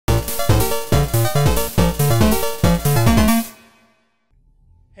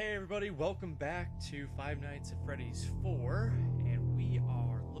everybody, welcome back to Five Nights at Freddy's 4, and we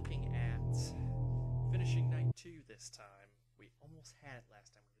are looking at finishing night 2 this time. We almost had it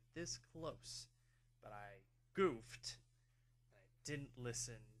last time. We were this close, but I goofed, and I didn't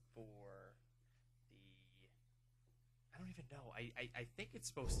listen for the... I don't even know. I think it's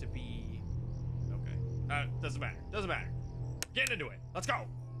supposed to be... Okay. Doesn't matter. Getting into it. Let's go!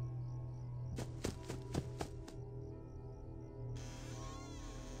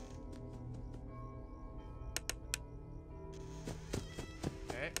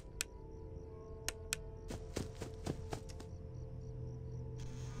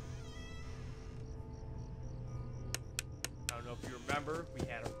 If you remember, we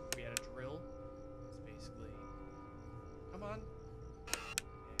had a drill. It's basically, come on, yeah,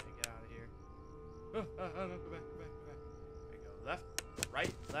 get out of here. Oh, no, go back. There you go. Left,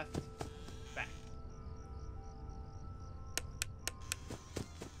 right, left, back.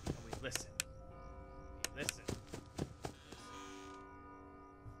 And we listen. That's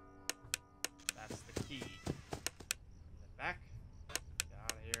the key. And then back. Get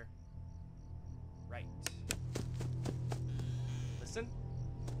out of here. Right. Listen.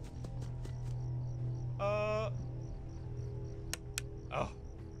 Oh.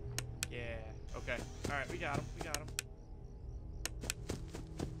 Yeah. Okay. Alright, we got him.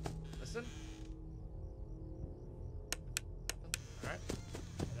 Listen. Alright.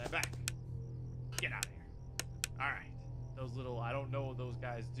 And then back. Get out of here. Alright. Those little, I don't know what those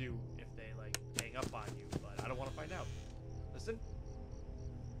guys do if they, like, hang up on you, but I don't want to find out. Listen.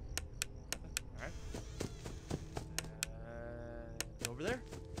 Alright. Over there.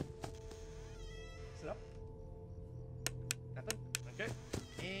 Sit up. Nothing. Okay.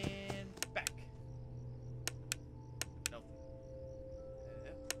 And back. Nothing.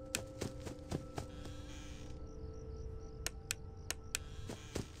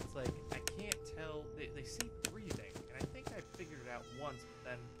 It's like, I can't tell. They say breathing, and I think I figured it out once, but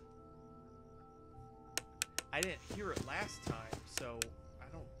then I didn't hear it last time, so I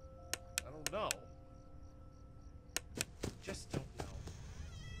don't know. Just don't know.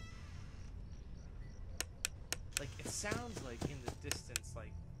 Like, it sounds like in the distance,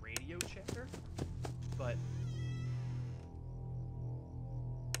 like, radio chatter, but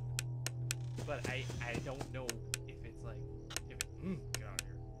I don't know if it's like, get out of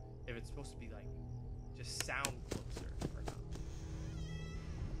here, if it's supposed to be like, just sound closer or not.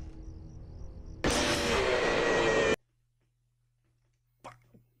 But,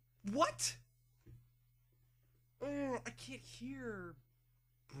 what? Oh, I can't hear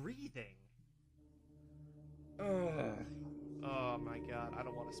breathing. Oh my god, I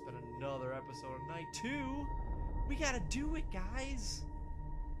don't want to spend another episode of night 2. We gotta do it, guys.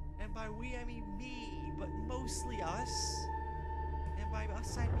 And by we, I mean me, but mostly us. And by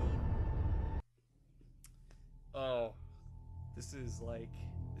us, I mean... Oh, this is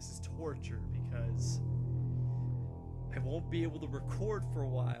torture because I won't be able to record for a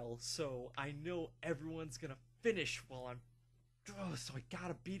while, so I know everyone's gonna finish while I'm... Oh, so I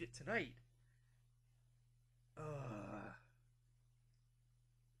gotta beat it tonight.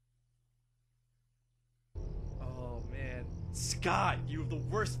 Oh man, Scott, you have the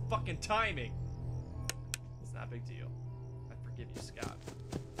worst fucking timing. It's not a big deal. I forgive you, Scott.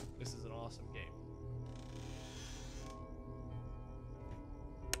 This is an awesome game.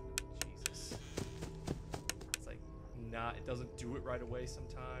 Jesus. It's like, nah, it doesn't do it right away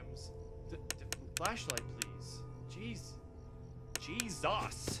sometimes. Flashlight, please. Jeez.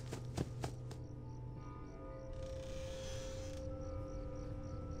 Jesus.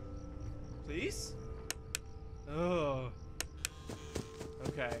 Please? Oh.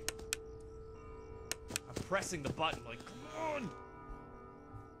 Okay. I'm pressing the button like, come on!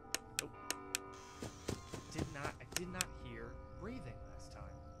 Nope. I did not hear breathing last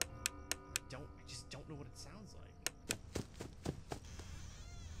time. I just don't know what it sounds like.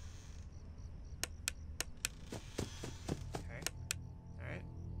 Okay. Alright.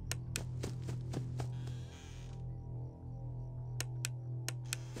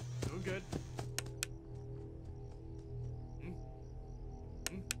 Doing good.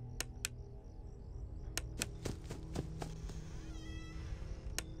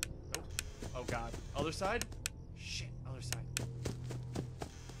 Oh god. Other side? Shit, other side.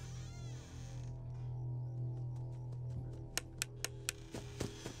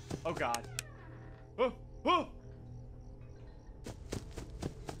 Oh god. Oh! Oh!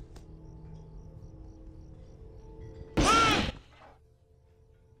 Ah!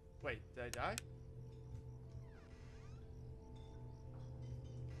 Wait, did I die?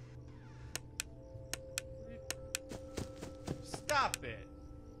 Stop it!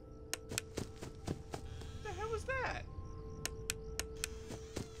 that?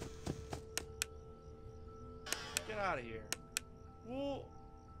 Get out of here. Well,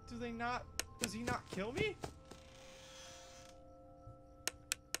 do they not... Does he not kill me?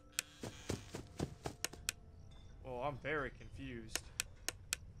 Oh, I'm very confused.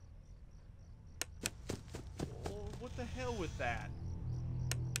 Oh, what the hell with that?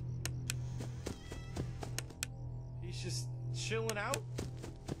 He's just chilling out?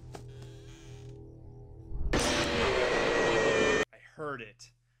 I heard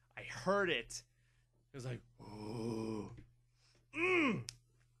it. I heard it. It was like, ooh.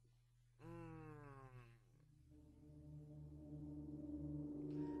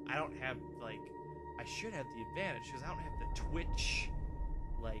 I don't have, like, I should have the advantage because I don't have the Twitch,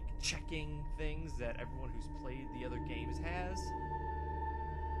 like, checking things that everyone who's played the other games has.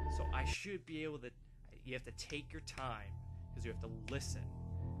 So I should be able to, you have to take your time because you have to listen.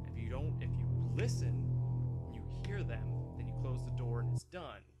 If you listen, you hear them, then you close the door and it's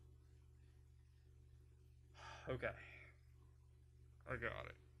done. Okay. I got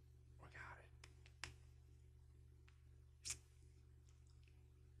it.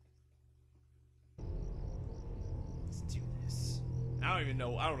 Let's do this. I don't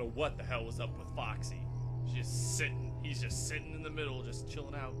know what the hell was up with Foxy. He's just sitting in the middle, just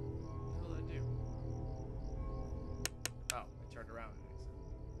chilling out. What did I do? Oh, I turned around and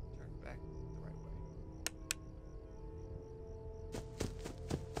I turned back the right way.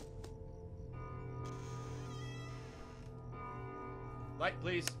 Light,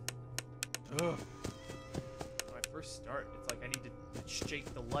 please. Ugh. When I first start, it's like I need to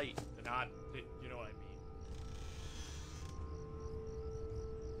shake the light to not, you know what I mean.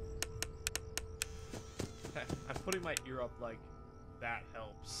 I'm putting my ear up like that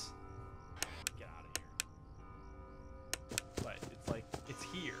helps. Get out of here. But it's like, it's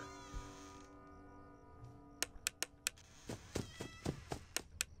here.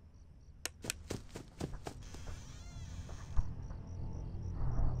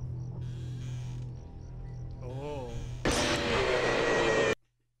 Oh.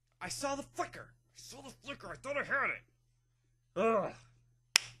 I saw the flicker. I thought I had it. Ugh.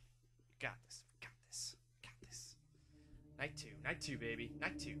 Got this. Night two, baby.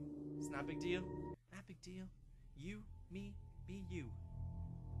 Night 2. It's not a big deal. Not a big deal. You, me, be you.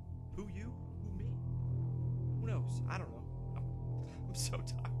 Who you? Who me? Who knows? I don't know. I'm so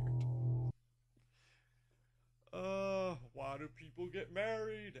tired. Why do people get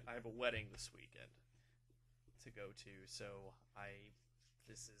married? I have a wedding this weekend to go to, so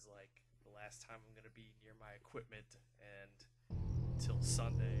this is like the last time I'm gonna be near my equipment and until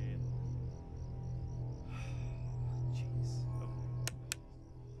Sunday. And jeez.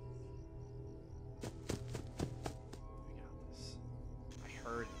 We got this. I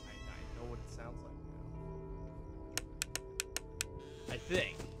heard it. I know what it sounds like now. I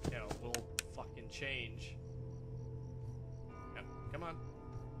think, we'll fucking change. Yep, come on.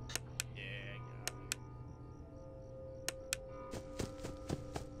 Yeah, get out of here.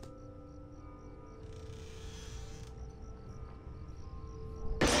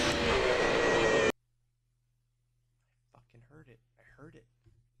 I fucking heard it. I heard it.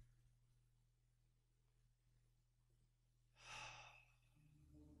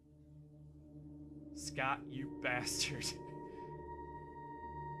 Scott, you bastard.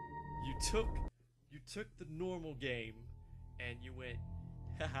 You took the normal game and you went,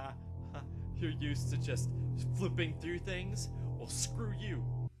 haha, you're used to just flipping through things? Well, screw you,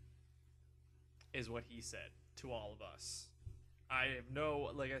 is what he said to all of us. I have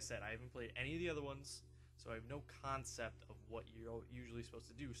like I said, I haven't played any of the other ones, so I have no concept of what you're usually supposed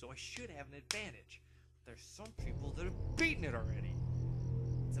to do, so I should have an advantage. But there's some people that have beaten it already.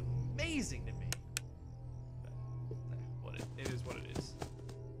 It's amazing to me. But it is what it is.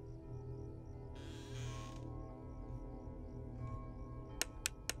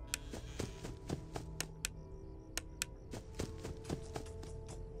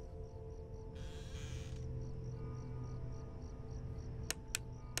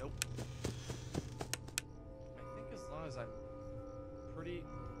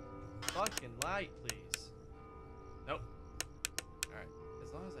 Fucking light, please. Nope. Alright.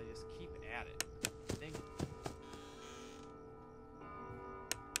 As long as I just keep at it. I think.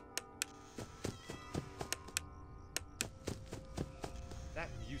 That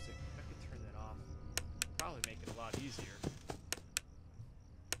music, if I could turn that off, probably make it a lot easier.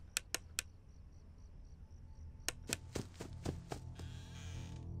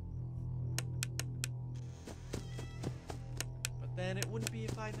 Then it wouldn't be a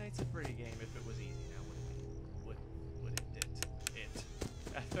Five Nights at Freddy game if it was easy now, would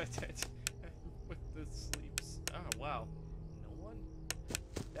it? With the sleeps.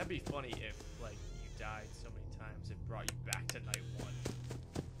 funny if, like, you died so many times it brought you back to night 1.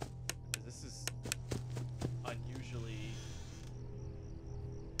 Because this is unusually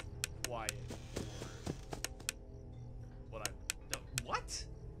quiet for what I've done. What?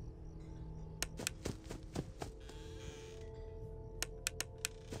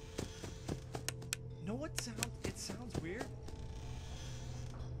 No, it sounds weird.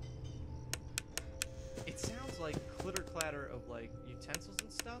 It sounds like clitter clatter of like utensils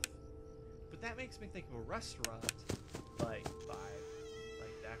and stuff, but that makes me think of a restaurant, like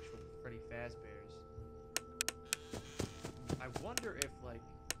the actual Freddy Fazbear's. I wonder if like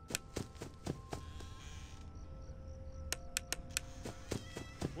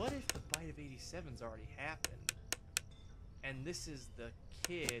what if the bite of 87's already happened, and this is the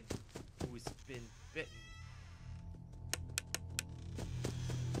kid who's been bitten.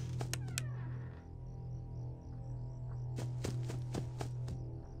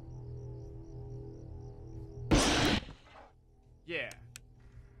 Yeah.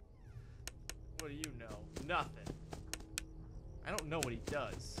 What do you know? Nothing. I don't know what he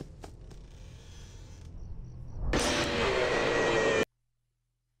does.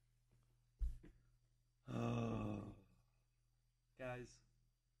 Guys,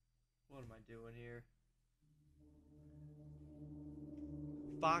 what am I doing here?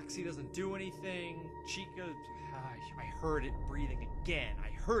 Foxy doesn't do anything. Chica, I heard it breathing again. I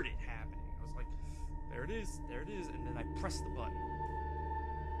heard it happening. I was like, there it is, and then I pressed the button.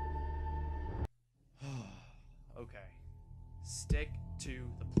 Okay. Stick to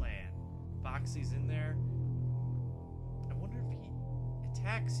the plan. Foxy's in there. I wonder if he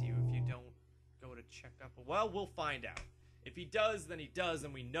attacks you if you don't go to check up. Well, we'll find out. If he does, then he does,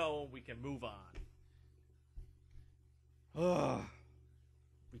 and we know we can move on.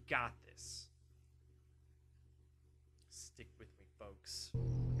 We got this. Stick with me, folks.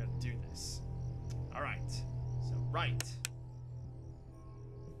 We're gonna do this. Alright. So, right.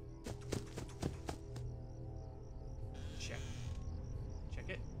 Check. Check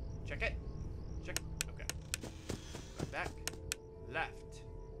it. Check it. Check. Okay. Right back. Left.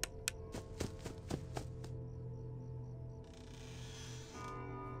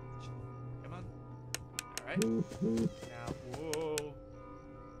 Come on. Alright. Now, whoa.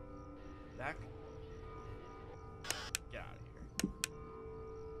 Back. Get out of here.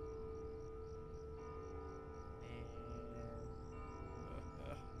 And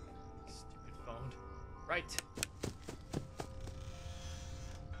stupid phone. Right.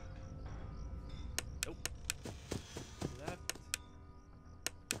 Nope. Left.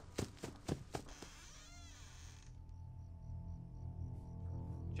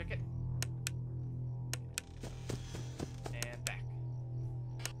 Check it. And back.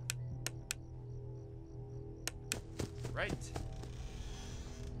 Right.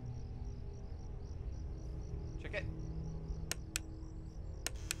 Check it.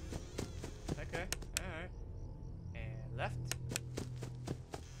 Okay. Alright. And left.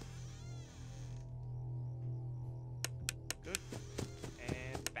 Good.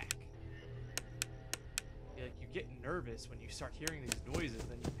 And back. Like you get nervous when you start hearing these noises,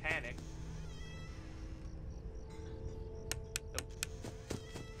 then you panic. Nope.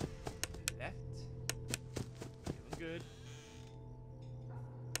 Left. Doing good.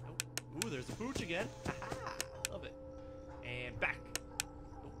 Nope. Ooh, there's a pooch again. Haha. Love it. And back.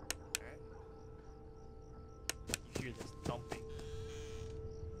 Oh, alright. You hear this thumping.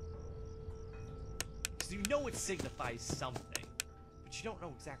 So you know it signifies something, but you don't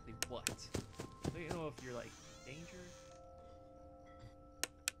know exactly what. So you know if you're like in danger.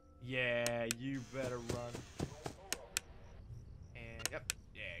 Yeah, you better run. And yep,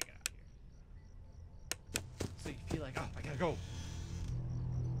 yeah, get out of here. So you feel like, oh, I gotta go. And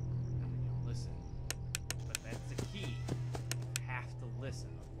then you listen. But that's the key. You have to listen,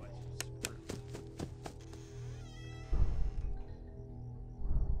 otherwise you're screwed.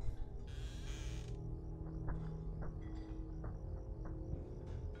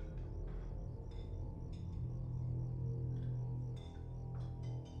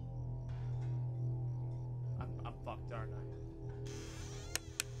 I'm fucked, aren't I?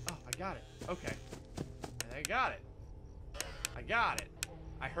 Oh, I got it. Okay. And I got it. I got it.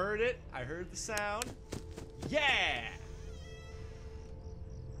 I heard it. I heard the sound. Yeah!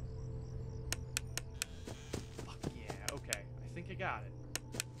 Fuck yeah. Okay. I think I got it.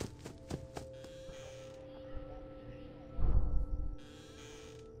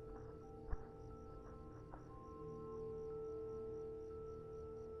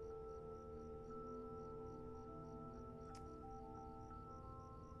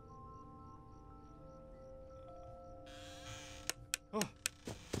 Oh.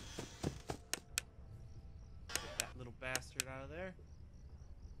 there.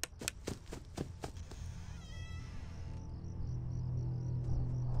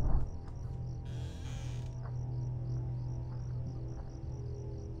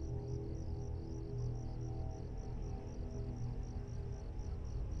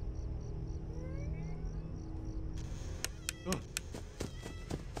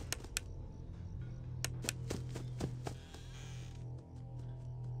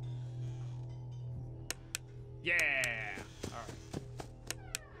 Yeah! Alright.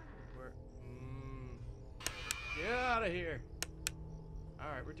 Get out of here.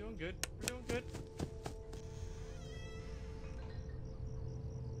 Alright, we're doing good. We're doing good.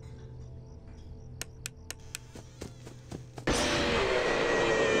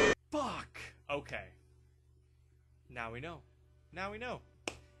 Fuck! Okay. Now we know. Now we know.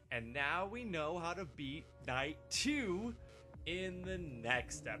 And now we know how to beat Night 2 in the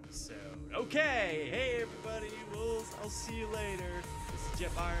next episode. Okay, hey everybody, I'll see you later. This is Jet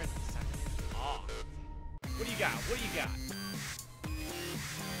Byron, signing off. What do you got? What do you got?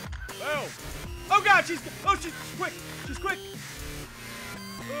 Boom! Oh god, she's quick! She's quick!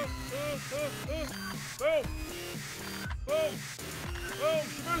 Boom! Boom! Boom!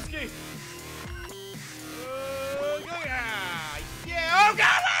 Shabuski!